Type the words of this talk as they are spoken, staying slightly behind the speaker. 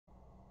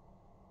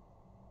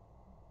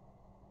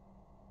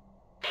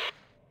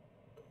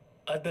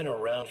I've been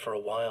around for a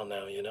while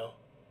now, you know?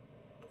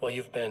 While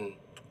you've been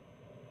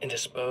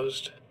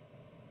indisposed,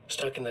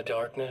 stuck in the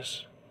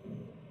darkness,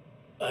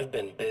 I've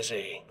been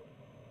busy.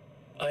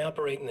 I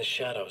operate in the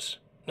shadows,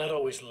 not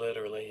always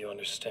literally, you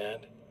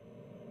understand?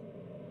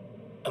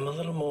 I'm a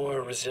little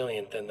more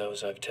resilient than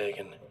those I've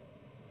taken,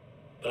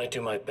 but I do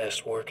my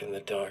best work in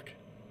the dark.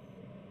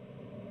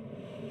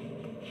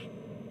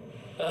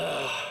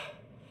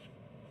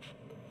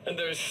 And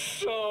there's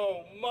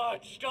so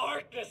much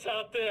darkness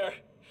out there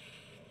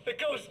that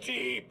goes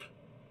deep.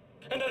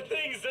 And the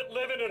things that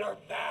live in it are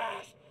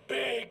vast,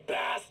 big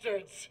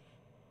bastards.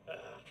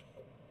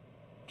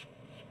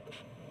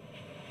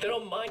 They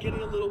don't mind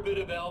getting a little bit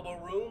of elbow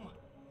room.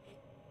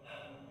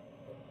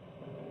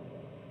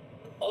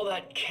 All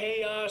that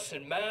chaos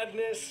and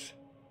madness,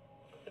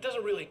 it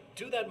doesn't really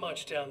do that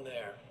much down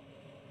there.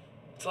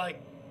 It's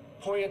like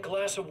pouring a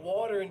glass of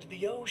water into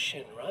the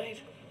ocean,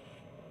 right?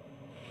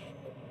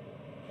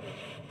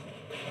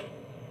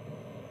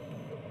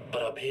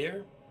 But up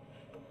here,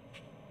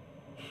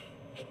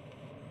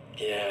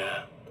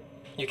 yeah,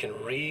 you can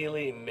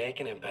really make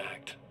an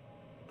impact.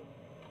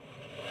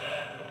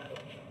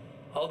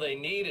 All they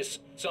need is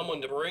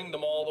someone to bring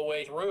them all the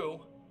way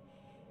through.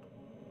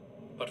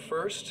 But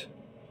first,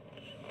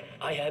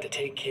 I had to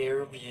take care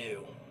of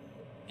you.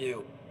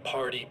 You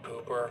party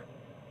pooper.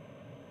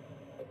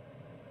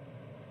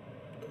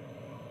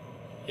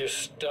 You're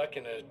stuck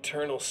in an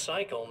eternal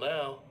cycle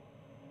now.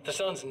 The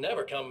sun's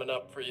never coming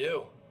up for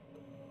you.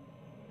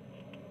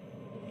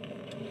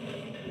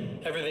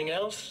 Everything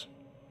else?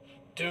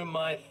 Do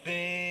my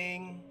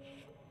thing.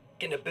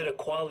 Getting a bit of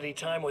quality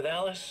time with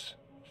Alice.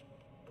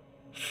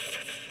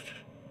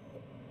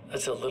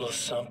 That's a little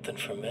something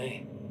for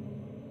me.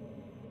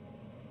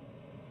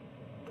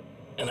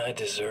 And I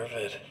deserve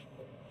it.